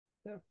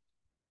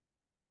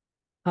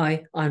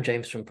Hi, I'm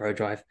James from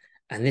ProDrive,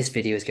 and this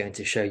video is going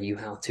to show you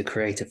how to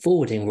create a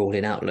forwarding rule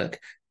in Outlook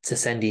to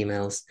send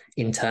emails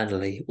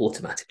internally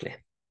automatically.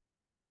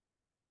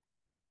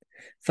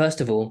 First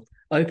of all,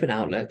 open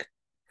Outlook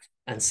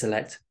and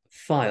select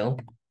File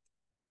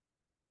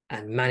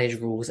and Manage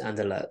Rules and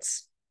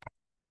Alerts.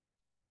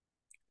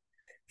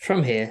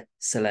 From here,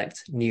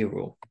 select New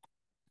Rule.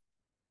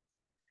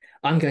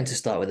 I'm going to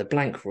start with a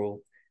blank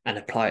rule and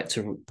apply it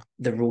to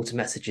the rule to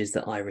messages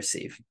that I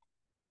receive.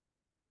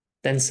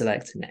 Then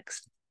select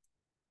Next.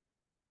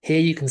 Here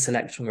you can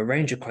select from a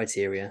range of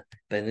criteria,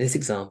 but in this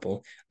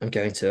example, I'm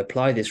going to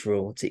apply this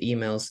rule to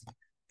emails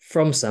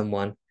from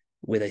someone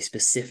with a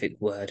specific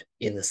word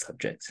in the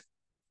subject.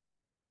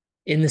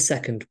 In the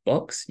second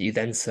box, you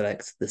then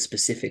select the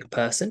specific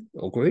person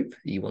or group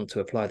you want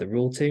to apply the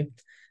rule to.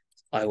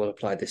 I will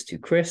apply this to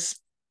Chris.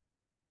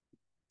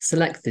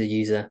 Select the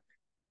user,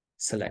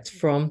 select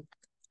from,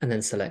 and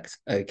then select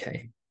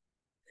OK.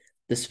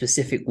 The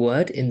specific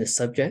word in the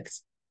subject,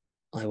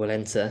 I will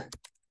enter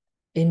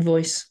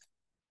invoice,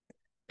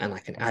 and I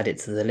can add it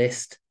to the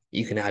list.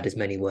 You can add as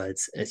many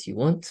words as you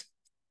want.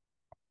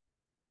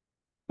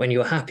 When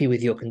you're happy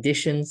with your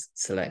conditions,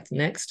 select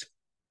Next.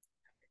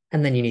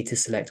 And then you need to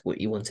select what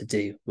you want to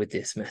do with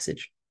this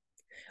message.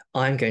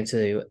 I'm going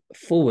to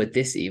forward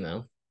this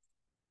email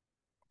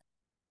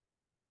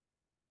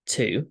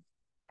to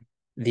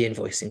the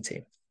invoicing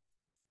team.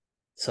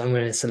 So I'm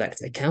going to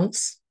select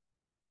Accounts,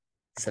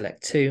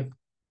 select To,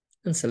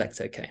 and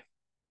select OK.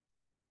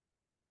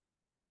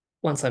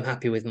 Once I'm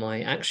happy with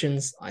my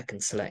actions, I can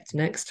select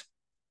Next,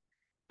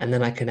 and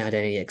then I can add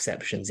any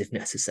exceptions if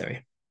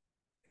necessary.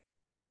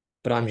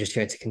 But I'm just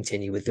going to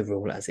continue with the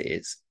rule as it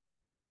is.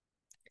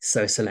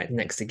 So select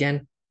Next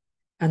again,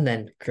 and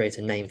then create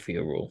a name for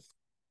your rule.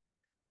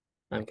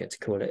 I'm going to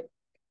call it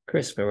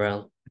Chris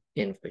Morel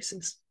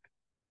Invoices.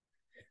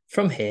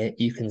 From here,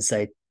 you can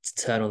say to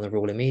turn on the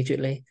rule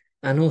immediately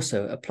and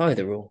also apply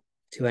the rule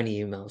to any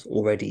emails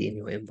already in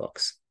your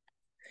inbox.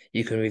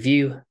 You can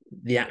review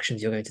the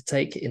actions you're going to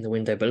take in the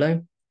window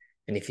below,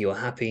 and if you are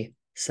happy,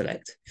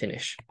 select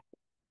Finish.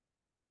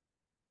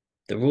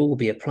 The rule will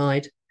be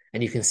applied,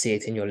 and you can see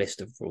it in your list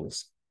of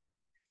rules.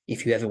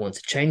 If you ever want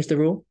to change the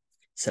rule,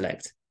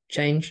 select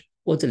Change,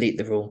 or delete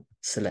the rule,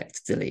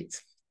 select Delete.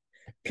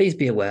 Please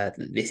be aware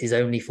that this is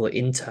only for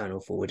internal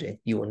forwarding.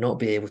 You will not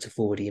be able to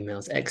forward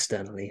emails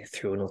externally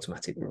through an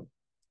automatic rule.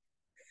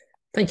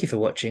 Thank you for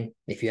watching.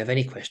 If you have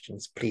any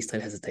questions, please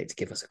don't hesitate to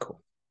give us a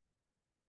call.